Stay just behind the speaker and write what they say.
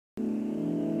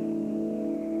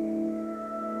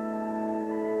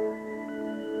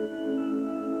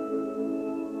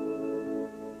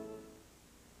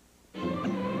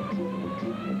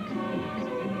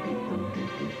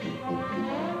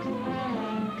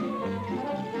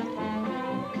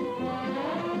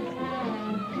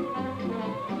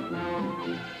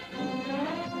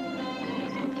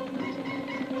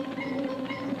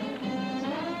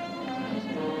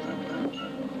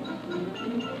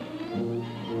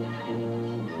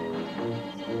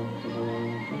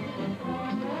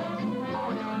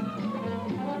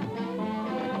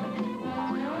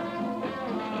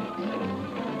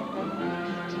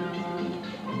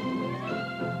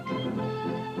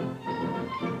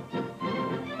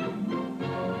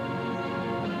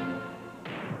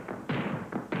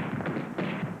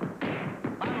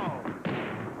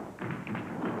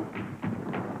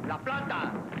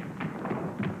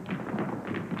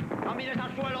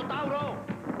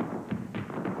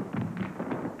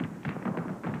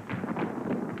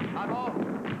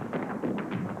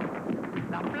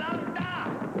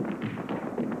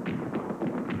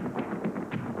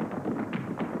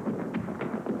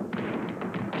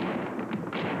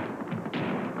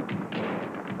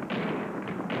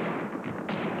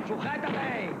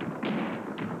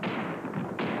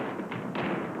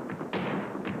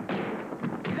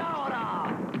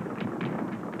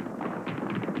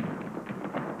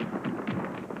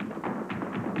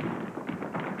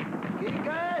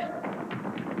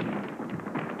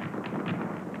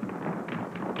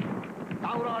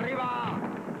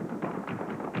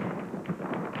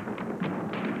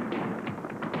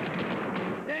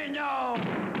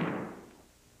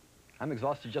I'm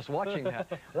exhausted just watching that.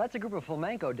 Well, that's a group of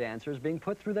flamenco dancers being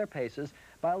put through their paces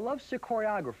by a lovesick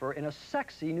choreographer in a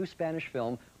sexy new Spanish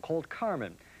film called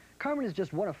Carmen. Carmen is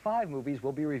just one of 5 movies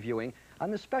we'll be reviewing on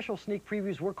the special sneak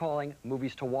previews we're calling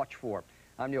Movies to Watch For.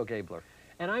 I'm Neal Gabler.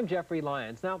 And I'm Jeffrey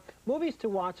Lyons. Now, movies to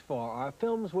watch for are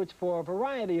films which, for a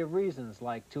variety of reasons,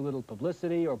 like too little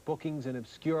publicity or bookings in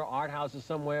obscure art houses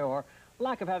somewhere or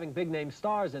lack of having big-name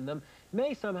stars in them,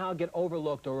 may somehow get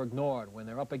overlooked or ignored when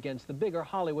they're up against the bigger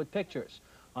Hollywood pictures.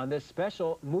 On this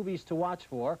special Movies to Watch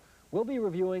For, we'll be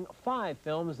reviewing 5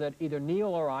 films that either Neal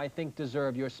or I think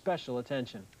deserve your special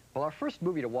attention. Well, our first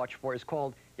movie to watch for is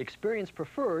called Experience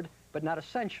Preferred, but Not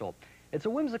Essential. It's a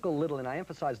whimsical little, and I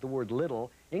emphasize the word little,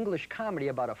 English comedy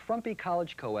about a frumpy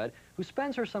college co-ed who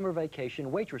spends her summer vacation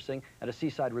waitressing at a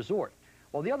seaside resort.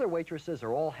 While the other waitresses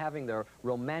are all having their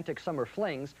romantic summer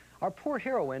flings, our poor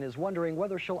heroine is wondering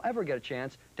whether she'll ever get a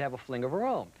chance to have a fling of her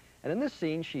own. And in this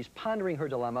scene, she's pondering her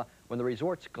dilemma when the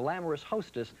resort's glamorous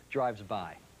hostess drives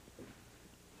by.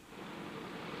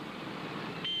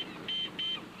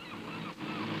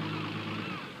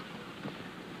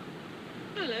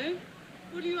 Hello.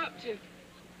 What are you up to?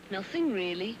 Nothing,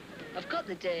 really. I've got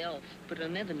the day off, but I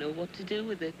never know what to do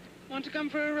with it. Want to come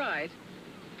for a ride?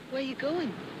 Where are you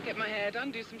going? Get my hair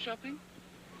done, do some shopping.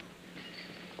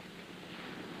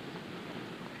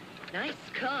 Nice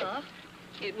car.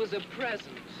 It was a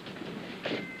present.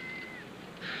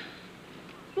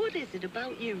 What is it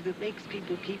about you that makes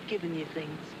people keep giving you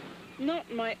things? Not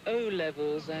my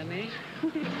O-levels, Annie.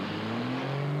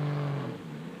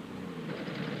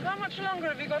 How much longer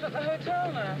have you got at the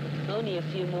hotel now? Only a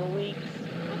few more weeks.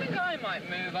 I think I might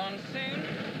move on soon.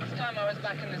 It's time I was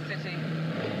back in the city.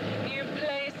 New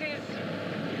places.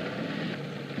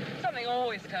 Something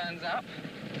always turns up.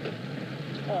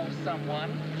 Or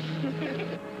someone.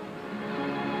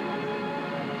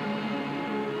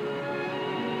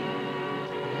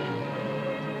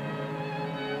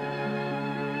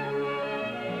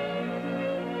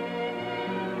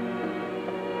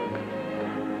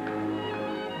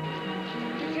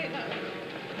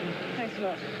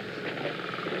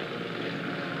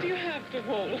 Do you have to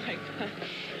walk like that?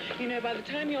 You know, by the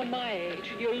time you're my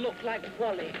age, you'll look like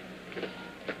Wally.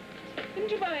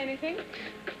 Didn't you buy anything?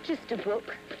 Just a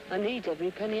book. I need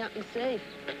every penny I can save.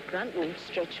 Grant won't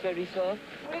stretch very far.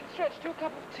 Will it stretch to a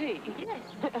cup of tea? Yes.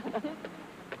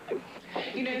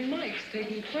 You know, Mike's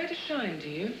taken quite a shine to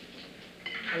you.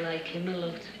 I like him a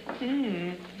lot.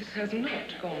 This has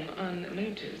not gone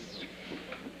unnoticed.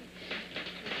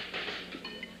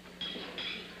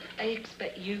 I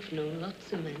expect you've known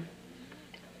lots of men.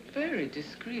 Very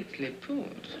discreetly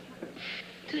put.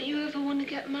 Don't you ever want to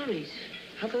get married?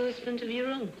 Have a husband of your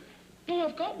own? Oh,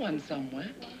 I've got one somewhere.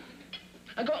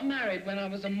 I got married when I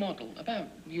was a model, about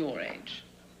your age.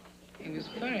 He was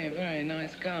a very, very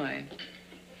nice guy.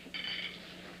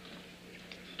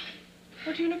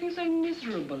 What are you looking so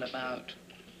miserable about?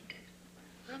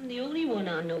 I'm the only one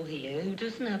I know here who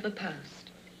doesn't have a past.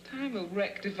 Time will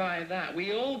rectify that.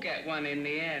 We all get one in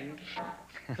the end.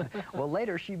 Well,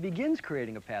 later, she begins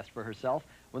creating a past for herself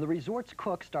when the resort's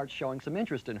cook starts showing some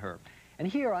interest in her. And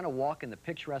here, on a walk in the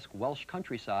picturesque Welsh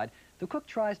countryside, the cook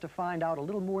tries to find out a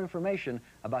little more information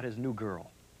about his new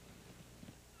girl.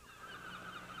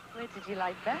 Where did you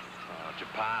like best? Oh,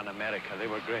 Japan, America, they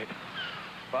were great.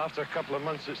 But after a couple of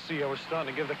months at sea, I was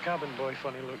starting to give the cabin boy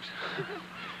funny looks.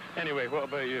 Anyway, what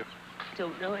about you?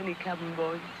 Don't know any cabin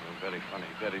boys. Oh, very funny,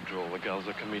 very droll. The girl's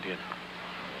a comedian.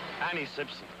 Annie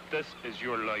Simpson, this is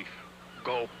your life.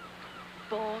 Go.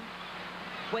 Born,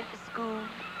 went to school,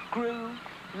 grew,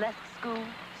 left school.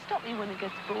 Stop me when it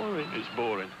gets boring. It's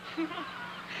boring.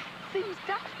 Seems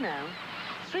daft now.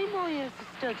 3 more years of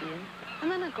studying, and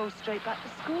then I go straight back to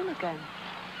school again.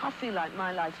 I feel like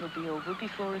my life will be over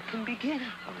before it can begin.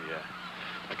 Oh, yeah.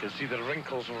 I can see the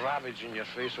wrinkles ravaging your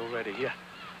face already. Here,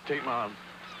 take my arm.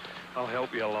 I'll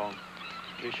help you along,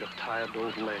 in case your tired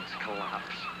old legs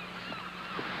collapse.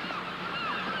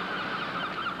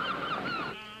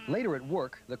 Later at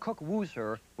work, the cook woos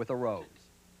her with a rose.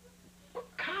 Oh,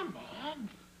 come on.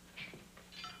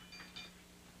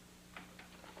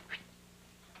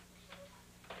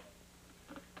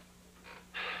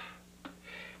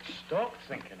 Stop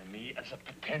thinking of me as a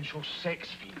potential sex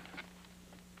fiend.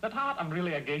 At heart, I'm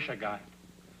really a geisha guy.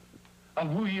 I'll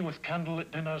woo you with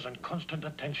candlelit dinners and constant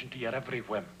attention to your every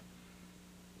whim.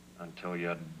 Until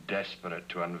you're desperate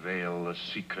to unveil the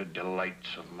secret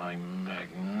delights of my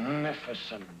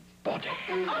magnificent body.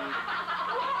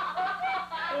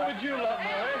 What would you love,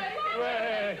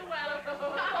 eh?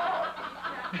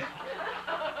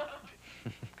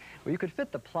 Well, you could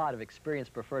fit the plot of Experience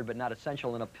Preferred but Not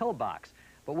Essential in a pillbox,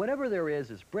 but whatever there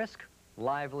is brisk,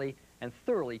 lively, and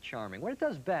thoroughly charming. What it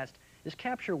does best is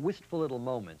capture wistful little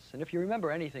moments. And if you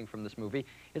remember anything from this movie,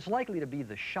 it's likely to be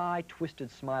the shy, twisted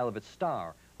smile of its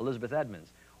star, Elizabeth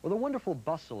Edmonds, or the wonderful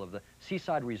bustle of the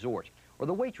seaside resort, or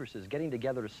the waitresses getting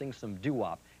together to sing some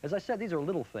doo-wop. As I said, these are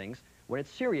little things. When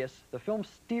it's serious, the film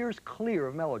steers clear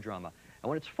of melodrama. And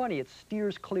when it's funny, it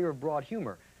steers clear of broad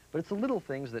humor. But it's the little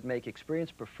things that make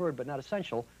Experience Preferred but Not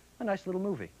Essential a nice little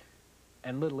movie.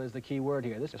 And little is the key word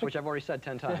here. That's which I've already said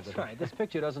 10 times. That's right. This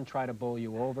picture doesn't try to bowl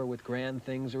you over with grand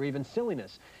things or even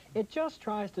silliness. It just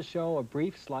tries to show a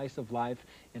brief slice of life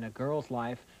in a girl's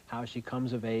life, how she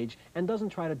comes of age, and doesn't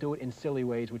try to do it in silly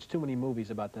ways, which too many movies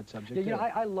about that subject do. You know,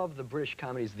 I love the British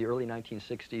comedies of the early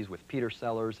 1960s with Peter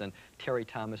Sellers and Terry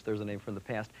Thomas, there's a name from the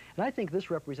past. And I think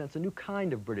this represents a new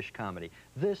kind of British comedy.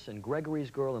 This and Gregory's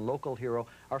Girl and Local Hero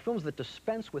are films that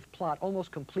dispense with plot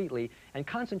almost completely and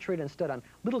concentrate instead on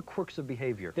little quirks of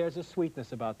behavior. There's a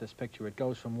sweetness about this picture. It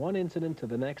goes from one incident to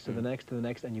the next, to the next, to the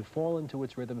next, and you fall into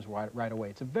its rhythms right away.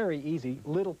 It's a very easy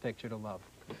little picture to love.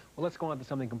 Well, let's go on to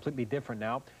something completely different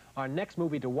now. Our next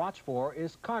movie to watch for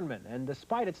is Carmen, and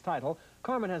despite its title,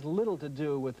 Carmen has little to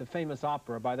do with the famous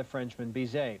opera by the Frenchman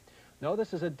Bizet. No,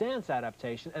 this is a dance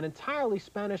adaptation, an entirely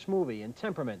Spanish movie in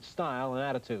temperament, style, and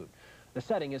attitude. The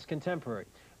setting is contemporary.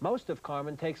 Most of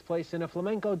Carmen takes place in a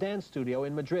flamenco dance studio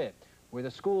in Madrid, where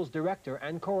the school's director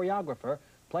and choreographer,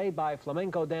 played by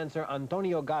flamenco dancer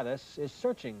Antonio Gades, is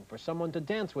searching for someone to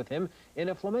dance with him in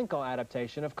a flamenco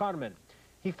adaptation of Carmen.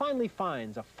 He finally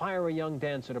finds a fiery young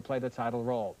dancer to play the title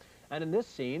role. And in this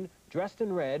scene, dressed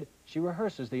in red, she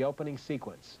rehearses the opening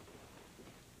sequence.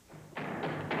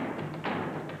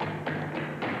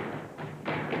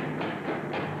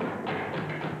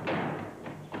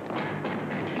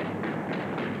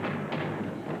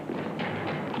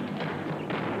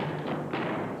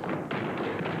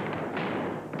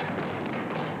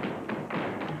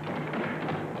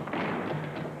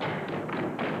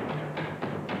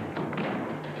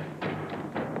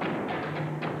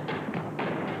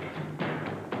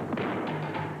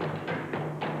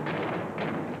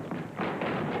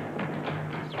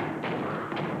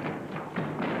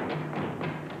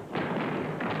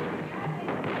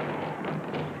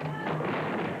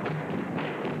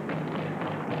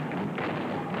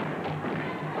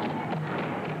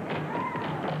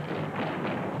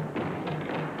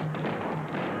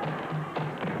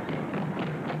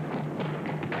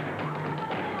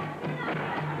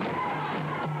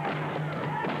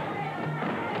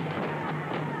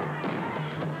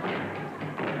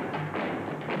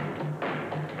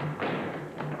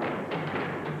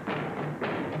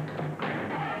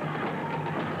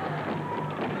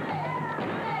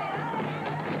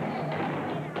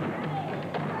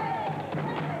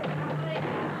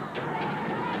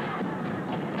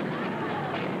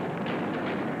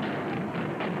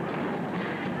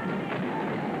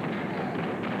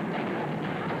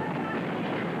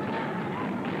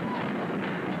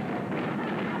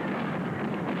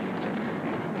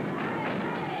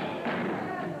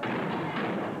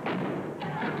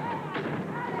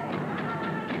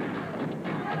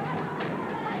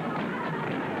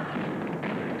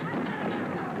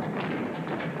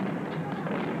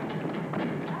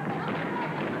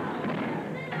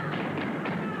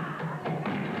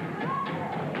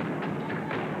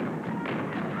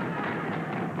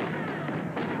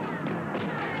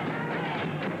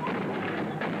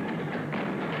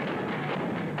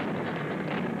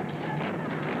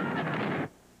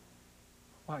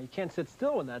 You can't sit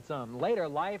still when that's on. Later,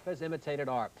 life has imitated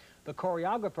art. The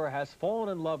choreographer has fallen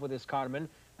in love with his Carmen,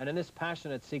 and in this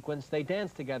passionate sequence, they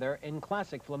dance together in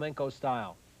classic flamenco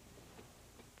style.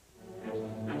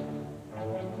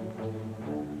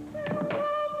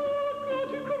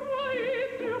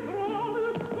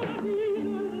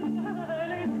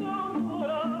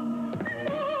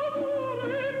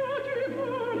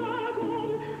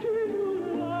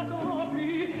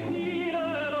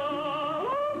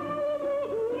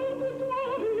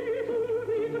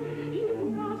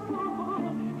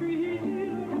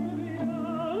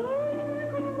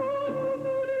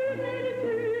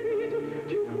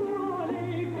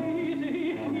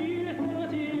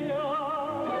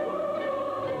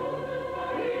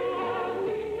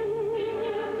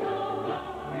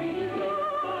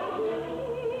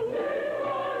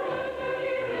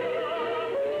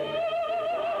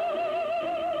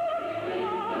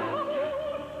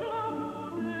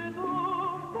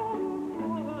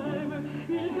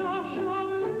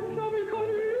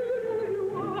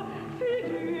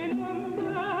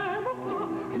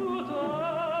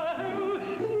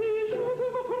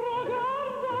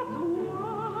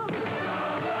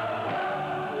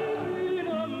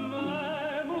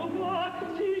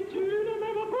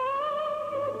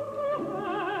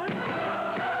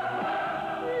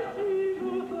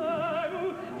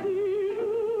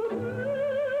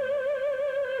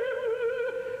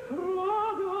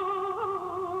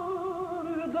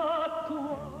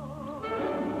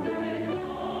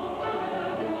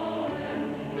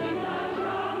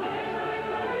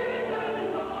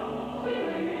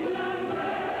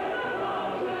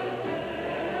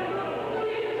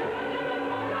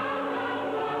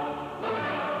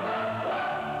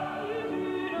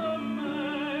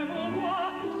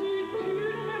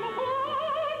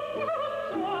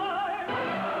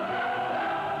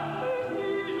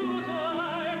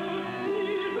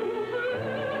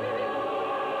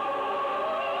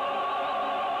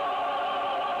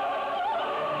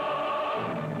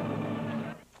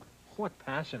 What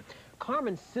passion.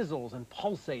 Carmen sizzles and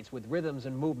pulsates with rhythms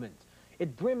and movement.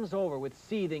 It brims over with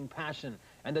seething passion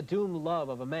and the doomed love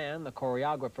of a man, the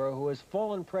choreographer, who has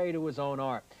fallen prey to his own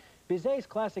art. Bizet's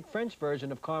classic French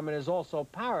version of Carmen is also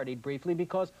parodied briefly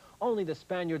because only the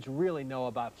Spaniards really know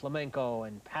about flamenco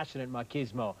and passionate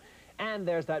machismo. And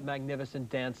there's that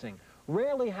magnificent dancing.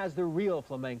 Rarely has the real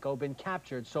flamenco been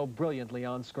captured so brilliantly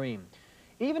on screen.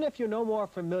 Even if you're no more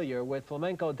familiar with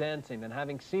flamenco dancing than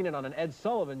having seen it on an Ed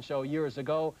Sullivan show years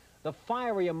ago, the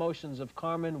fiery emotions of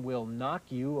Carmen will knock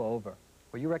you over.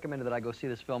 Well, you recommended that I go see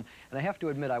this film, and I have to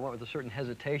admit I went with a certain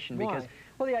hesitation because,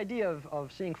 well, the idea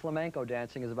of seeing flamenco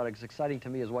dancing is about as exciting to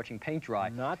me as watching paint dry.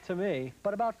 Not to me.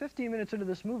 But about 15 minutes into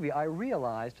this movie, I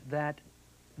realized that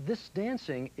this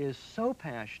dancing is so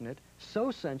passionate,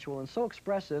 so sensual, and so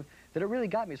expressive that it really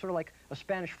got me, sort of like a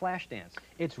Spanish flash dance.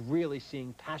 It's really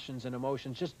seeing passions and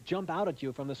emotions just jump out at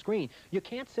you from the screen. You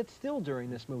can't sit still during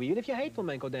this movie. Even if you hate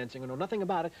flamenco dancing or know nothing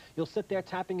about it, you'll sit there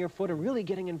tapping your foot and really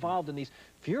getting involved in these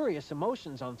furious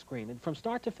emotions on screen. And from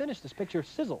start to finish, this picture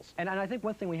sizzles. And I think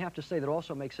one thing we have to say that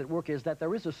also makes it work is that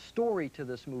there is a story to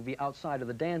this movie outside of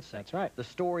the dancing. That's right. The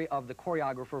story of the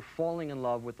choreographer falling in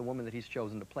love with the woman that he's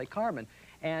chosen to play Carmen.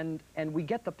 And we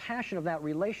get the passion of that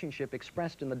relationship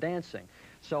expressed in the dancing.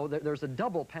 So there's a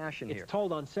double passion here. It's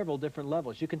told on several different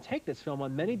levels. You can take this film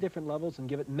on many different levels and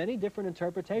give it many different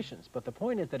interpretations. But the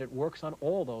point is that it works on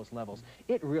all those levels.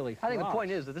 It really thrives. I think the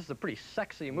point is that this is a pretty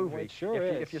sexy movie. It sure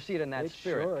is. If you see it in that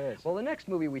spirit. It sure is. Well, the next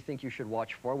movie we think you should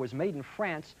watch for was made in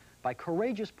France by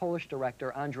courageous Polish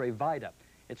director Andrzej Wajda.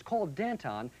 It's called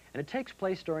Danton, and it takes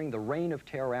place during the Reign of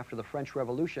Terror after the French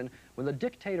Revolution, when the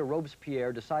dictator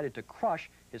Robespierre decided to crush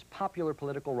his popular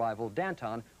political rival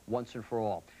Danton once and for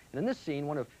all. And in this scene,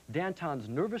 one of Danton's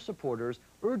nervous supporters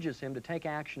urges him to take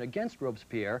action against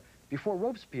Robespierre before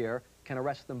Robespierre can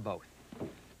arrest them both.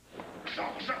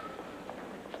 Georges!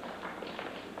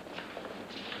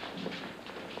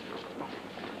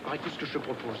 Alors écoute ce que je te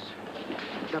propose.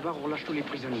 D'abord, on relâche tous les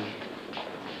prisonniers.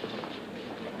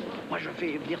 Moi, je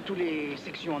fais venir tous les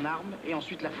sections en armes, et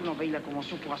ensuite la foule envahit la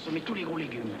convention pour assommer tous les gros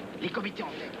légumes. Les comités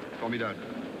en tête. Formidable.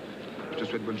 Je te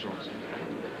souhaite bonne chance.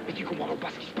 Mais tu comprends donc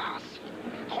pas ce qui se passe.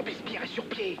 Robespierre est sur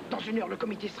pied. Dans une heure, le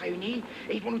comité se réunit,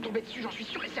 et ils vont nous tomber dessus, j'en suis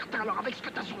sûr et certain. Alors avec ce que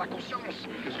t'as sur la conscience...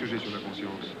 Qu'est-ce que j'ai sur la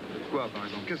conscience? Quoi, par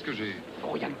exemple? Qu'est-ce que j'ai?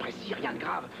 Oh, rien de précis, rien de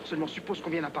grave. Seulement suppose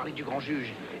qu'on vienne à parler du grand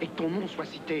juge, et que ton nom soit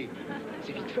cité.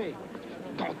 C'est vite fait.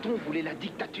 Danton voulait la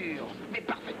dictature, mais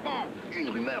parfaitement. Une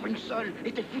rumeur, une seule,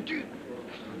 était foutue.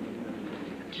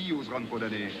 Qui osera me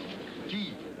condamner?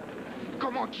 Qui?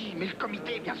 Comment qui? Mais le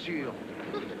comité, bien sûr.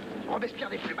 Robespierre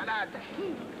n'est plus malade.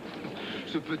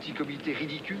 Ce petit comité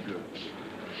ridicule.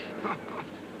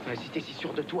 Si t'es si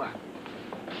sûr de toi.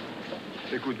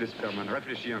 Écoute, Vesperman,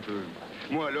 réfléchis un peu.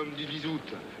 Moi, l'homme du 10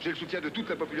 août, j'ai le soutien de toute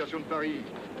la population de Paris.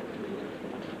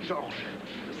 Georges,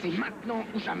 c'est maintenant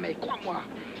ou jamais, crois-moi.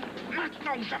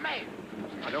 Maintenant ou jamais.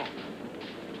 Ah non.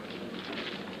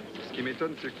 Ce qui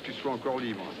m'étonne, c'est que tu sois encore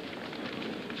libre.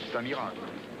 C'est un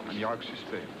miracle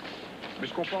suspect. Mais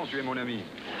je comprends, tu es mon ami.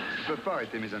 Je ne peux pas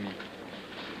arrêter mes amis.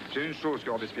 J'ai une chose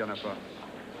que Robespierre n'a pas.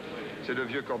 C'est le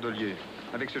vieux cordelier.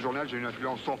 Avec ce journal, j'ai une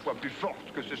influence 100 fois plus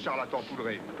forte que ce charlatan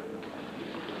Poudré.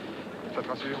 Ça te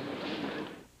rassure?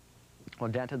 Well,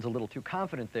 Danton's a little too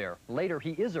confident there. Later,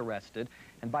 he is arrested,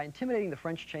 and by intimidating the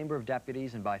French Chamber of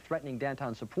Deputies and by threatening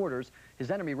Danton's supporters,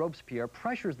 his enemy Robespierre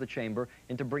pressures the chamber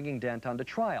into bringing Danton to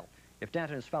trial. If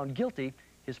Danton is found guilty,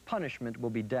 his punishment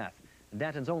will be death. And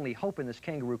Danton's only hope in this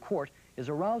kangaroo court is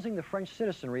arousing the French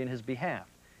citizenry in his behalf.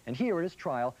 And here at his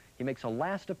trial, he makes a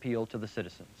last appeal to the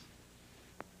citizens.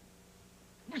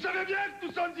 Vous savez bien que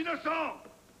nous sommes innocents,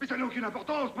 mais ça n'a aucune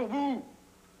importance pour vous.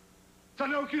 Ça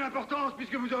n'a aucune importance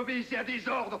puisque vous obéissez à des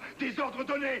ordres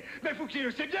donnés. Mais Fouquier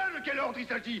sait bien de quel ordre il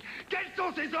s'agit. Quels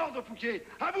sont ces ordres, Fouquier?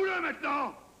 Avoue-le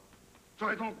maintenant.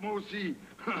 J'aurai donc moi aussi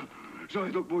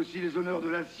les honneurs de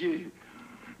l'acier.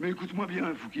 Mais écoute-moi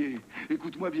bien, Fouquier,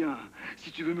 écoute-moi bien.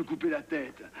 Si tu veux me couper la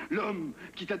tête, l'homme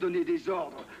qui t'a donné des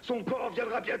ordres, son corps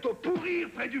viendra bientôt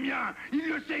pourrir près du mien. Il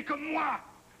le sait comme moi.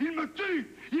 Il me tue,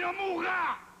 il en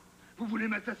mourra. Vous voulez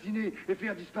m'assassiner et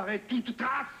faire disparaître toute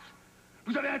trace.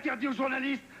 Vous avez interdit aux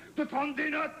journalistes de prendre des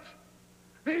notes.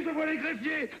 Et je vois les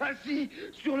greffiers assis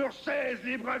sur leurs chaises,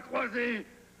 les bras croisés.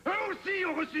 Eux aussi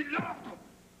ont reçu de l'ordre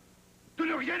de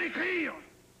ne rien écrire.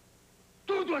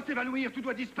 Tout doit s'évanouir, tout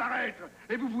doit disparaître.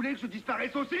 Et vous voulez que je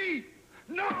disparaisse aussi?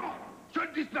 Non, je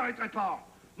ne disparaîtrai pas.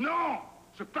 Non,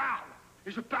 je parle, et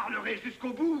je parlerai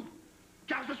jusqu'au bout.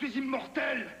 Car je suis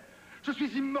immortel. Je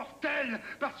suis immortel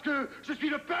parce que je suis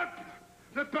le peuple.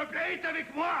 Le peuple est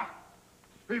avec moi.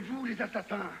 Et vous, les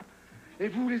assassins,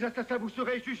 vous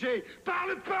serez jugés par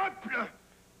le peuple.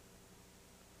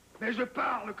 Mais je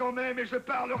parle quand même et je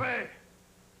parlerai.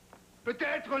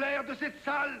 Peut-être l'air de cette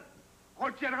salle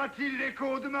retiendra-t-il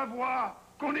l'écho de ma voix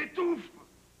qu'on étouffe.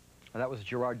 That was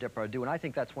Gerard Depardieu, and I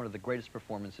think that's one of the greatest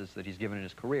performances that he's given in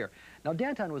his career. Now,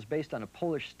 Danton was based on a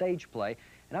Polish stage play,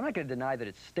 and I'm not going to deny that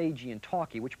it's stagey and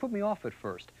talky, which put me off at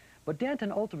first. But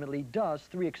Danton ultimately does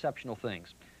three exceptional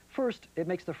things. First, it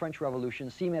makes the French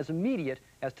Revolution seem as immediate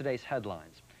as today's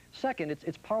headlines. Second,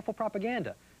 it's powerful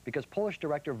propaganda, because Polish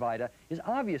director Wajda is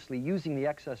obviously using the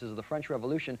excesses of the French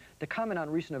Revolution to comment on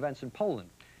recent events in Poland.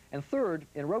 And third,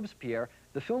 in Robespierre,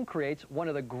 the film creates one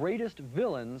of the greatest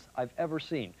villains I've ever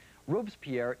seen.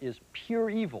 Robespierre is pure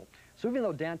evil. So even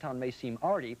though Danton may seem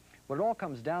arty, what it all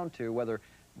comes down to, whether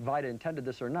Wajda intended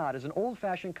this or not, is an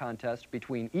old-fashioned contest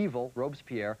between evil,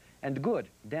 Robespierre, and good,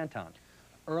 Danton.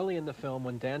 Early in the film,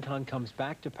 when Danton comes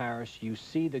back to Paris, you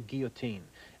see the guillotine,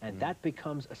 and that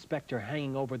becomes a specter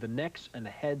hanging over the necks and the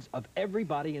heads of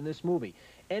everybody in this movie.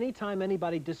 Anytime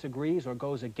anybody disagrees or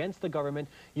goes against the government,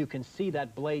 you can see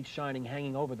that blade shining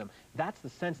hanging over them. That's the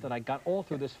sense that I got all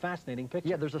through this fascinating picture.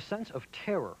 Yeah, there's a sense of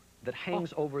terror that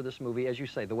hangs over this movie, as you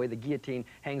say, the way the guillotine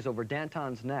hangs over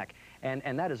Danton's neck.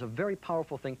 And that is a very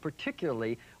powerful thing,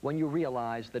 particularly when you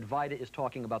realize that Wajda is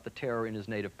talking about the terror in his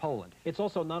native Poland. It's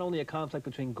also not only a conflict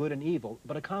between good and evil,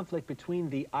 but a conflict between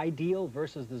the ideal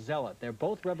versus the zealot. They're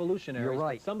both revolutionaries. You're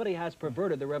right. But somebody has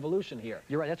perverted the revolution here.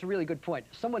 You're right, that's a really good point.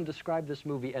 Someone described this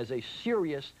movie as a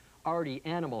serious, arty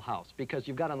Animal House, because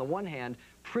you've got on the one hand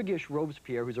priggish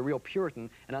Robespierre, who's a real Puritan,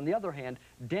 and on the other hand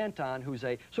Danton, who's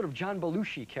a sort of John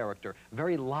Belushi character,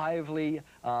 very lively,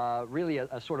 really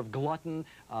a sort of glutton.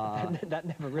 That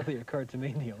never really occurred to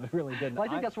me, Neal. It really didn't. Well, I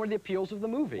think that's one of the appeals of the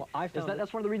movie. Well,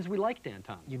 that's one of the reasons we like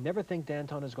Danton. You never think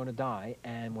Danton is going to die,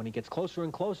 and when he gets closer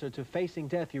and closer to facing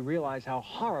death, you realize how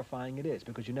horrifying it is,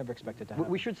 because you never expect it to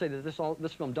happen. We should say that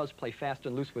this film does play fast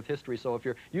and loose with history, so if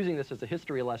you're using this as a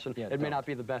history lesson, it may not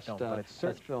be the best, but it's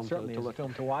best film certainly to is look a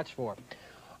film to watch for.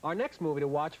 Our next movie to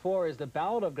watch for is The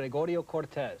Ballad of Gregorio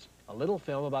Cortez, a little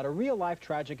film about a real-life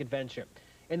tragic adventure.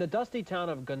 In the dusty town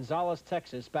of Gonzales,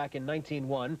 Texas, back in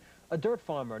 1901, a dirt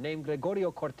farmer named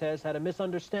Gregorio Cortez had a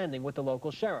misunderstanding with the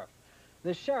local sheriff.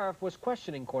 The sheriff was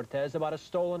questioning Cortez about a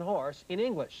stolen horse in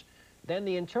English. Then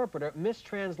the interpreter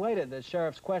mistranslated the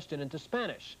sheriff's question into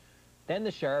Spanish. Then the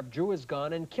sheriff drew his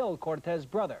gun and killed Cortez's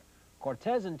brother.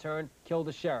 Cortez, in turn, killed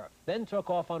the sheriff, then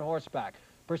took off on horseback,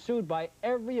 pursued by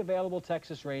every available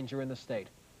Texas Ranger in the state.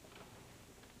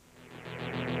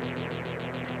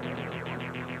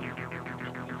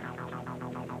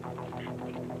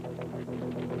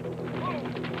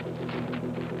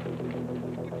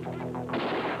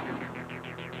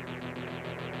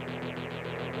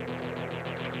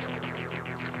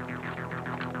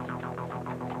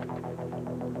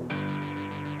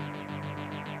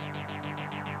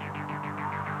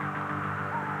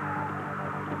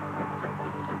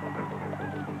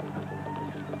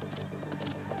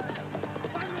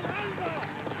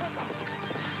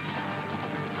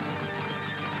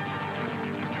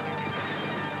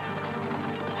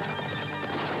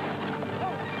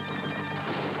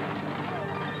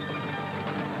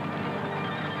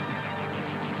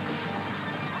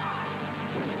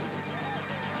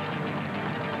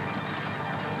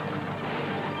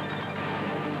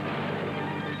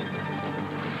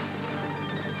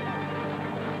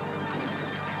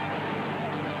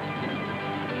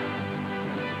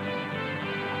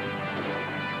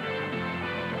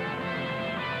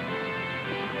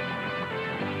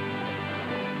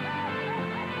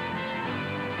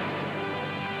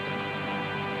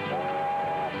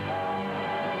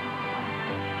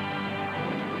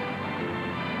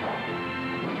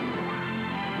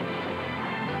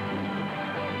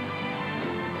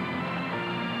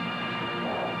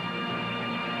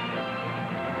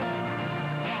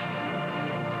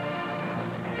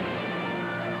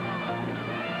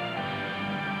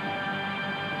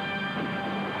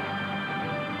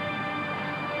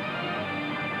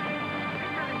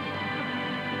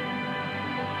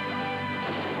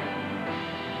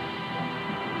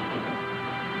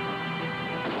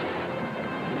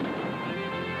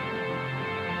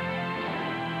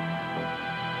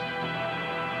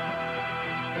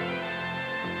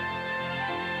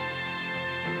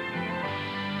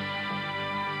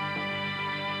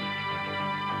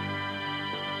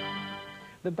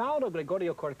 The Ballad of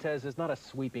Gregorio Cortez is not a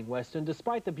sweeping Western,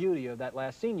 despite the beauty of that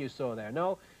last scene you saw there.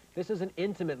 No, this is an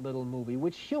intimate little movie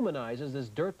which humanizes this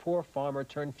dirt-poor farmer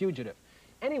turned fugitive.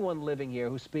 Anyone living here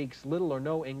who speaks little or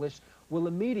no English will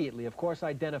immediately, of course,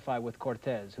 identify with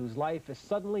Cortez, whose life is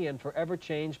suddenly and forever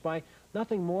changed by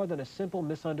nothing more than a simple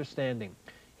misunderstanding.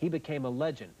 He became a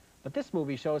legend, But this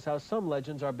movie shows how some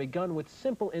legends are begun with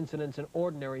simple incidents in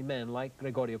ordinary men like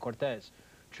Gregorio Cortez.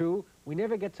 True, we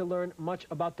never get to learn much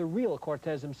about the real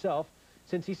Cortez himself,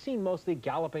 since he's seen mostly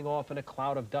galloping off in a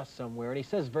cloud of dust somewhere, and he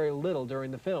says very little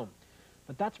during the film.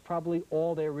 But that's probably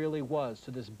all there really was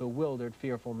to this bewildered,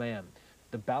 fearful man.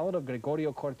 The Ballad of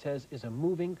Gregorio Cortez is a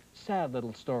moving, sad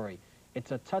little story.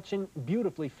 It's a touching,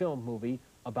 beautifully filmed movie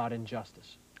about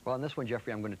injustice. Well, on this one,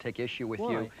 Jeffrey, I'm going to take issue with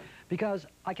Why? you because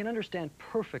I can understand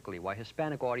perfectly why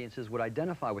Hispanic audiences would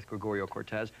identify with Gregorio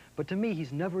Cortez, but to me,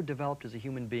 he's never developed as a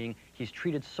human being. He's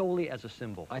treated solely as a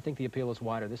symbol. I think the appeal is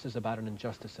wider. This is about an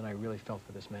injustice, and I really felt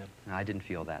for this man. I didn't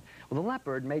feel that. Well, The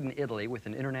Leopard, made in Italy with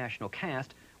an international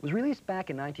cast, was released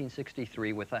back in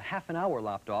 1963 with a half an hour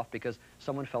lopped off because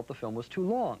someone felt the film was too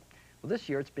long. Well, this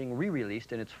year, it's being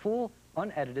re-released in its full,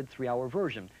 unedited 3-hour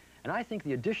version, and I think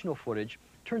the additional footage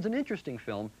turns an interesting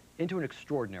film into an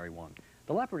extraordinary one.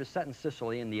 The Leopard is set in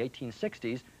Sicily in the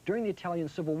 1860s during the Italian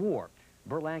Civil War.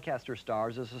 Burt Lancaster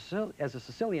stars as a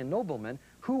Sicilian nobleman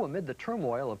who, amid the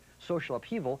turmoil of social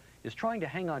upheaval, is trying to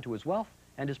hang on to his wealth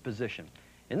and his position.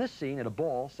 In this scene, at a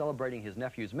ball celebrating his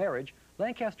nephew's marriage,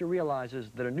 Lancaster realizes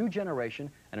that a new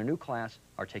generation and a new class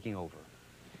are taking over.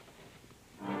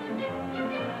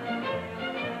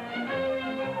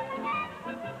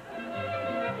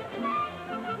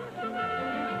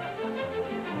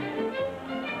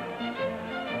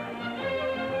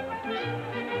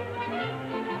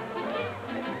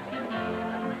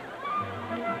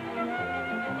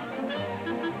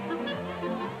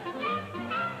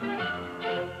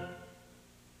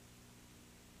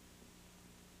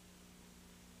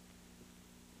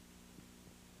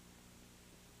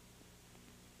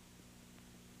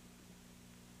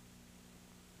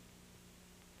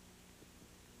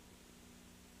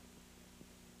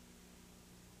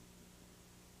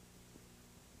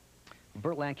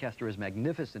 Burt Lancaster is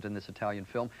magnificent in this Italian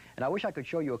film, and I wish I could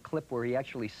show you a clip where he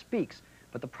actually speaks,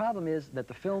 but the problem is that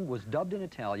the film was dubbed in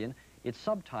Italian, it's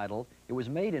subtitled, it was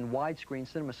made in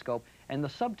widescreen CinemaScope, and the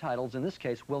subtitles in this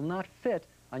case will not fit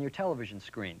on your television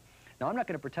screen. Now, I'm not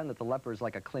going to pretend that The Leopard is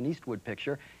like a Clint Eastwood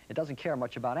picture. It doesn't care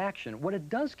much about action. What it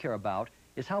does care about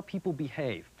is how people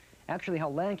behave. Actually, how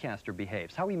Lancaster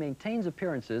behaves, how he maintains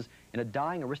appearances in a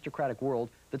dying aristocratic world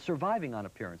that's surviving on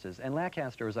appearances. And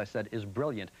Lancaster, as I said, is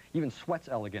brilliant, even sweats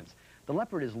elegance. The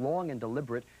Leopard is long and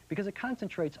deliberate because it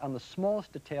concentrates on the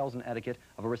smallest details and etiquette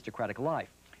of aristocratic life.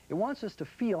 It wants us to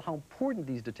feel how important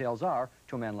these details are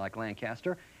to a man like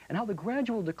Lancaster and how the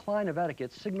gradual decline of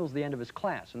etiquette signals the end of his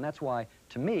class. And that's why,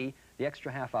 to me, the extra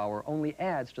half hour only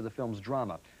adds to the film's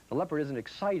drama. The Leopard isn't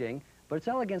exciting, but its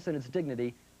elegance and its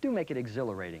dignity do make it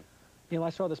exhilarating. Neal, I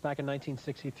saw this back in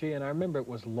 1963, and I remember it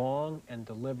was long and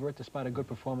deliberate, despite a good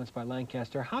performance by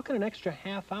Lancaster. How can an extra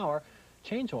half hour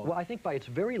change all that? Well, I think by its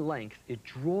very length, it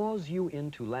draws you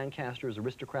into Lancaster's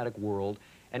aristocratic world,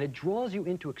 and it draws you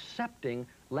into accepting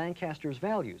Lancaster's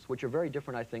values, which are very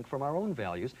different, I think, from our own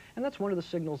values, and that's one of the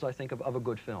signals, I think, of a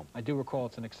good film. I do recall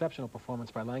it's an exceptional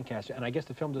performance by Lancaster, and I guess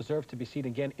the film deserves to be seen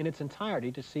again in its entirety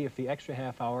to see if the extra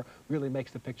half hour really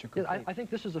makes the picture complete. Yeah, I think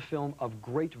this is a film of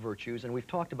great virtues, and we've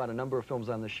talked about a number of films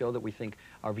on the show that we think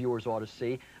our viewers ought to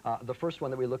see. The first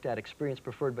one that we looked at, Experience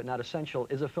Preferred But Not Essential,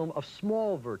 is a film of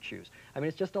small virtues. I mean,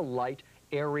 it's just a light,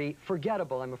 airy,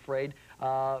 forgettable, I'm afraid,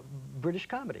 British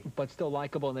comedy. But still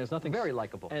likable, and there's nothing... Very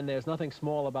likable. And there's nothing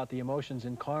small about the emotions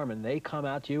in Carmen. They come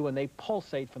at you, and they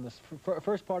pulsate from the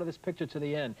first part of this picture to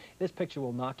the end. This picture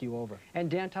will knock you over. And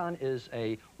Danton is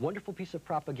a wonderful piece of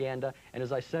propaganda, and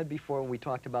as I said before when we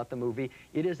talked about the movie,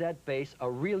 it is at base a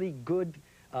really good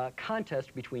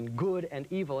contest between good and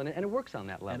evil, and it works on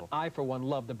that level. And I, for one,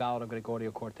 love The Ballad of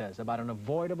Gregorio Cortez, about an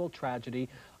avoidable tragedy,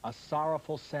 a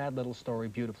sorrowful, sad little story,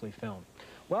 beautifully filmed.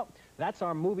 Well, that's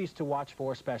our Movies to Watch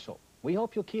For special. We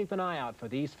hope you'll keep an eye out for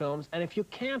these films, and if you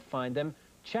can't find them,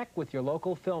 check with your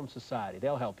local film society.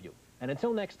 They'll help you. And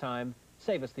until next time,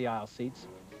 save us the aisle seats.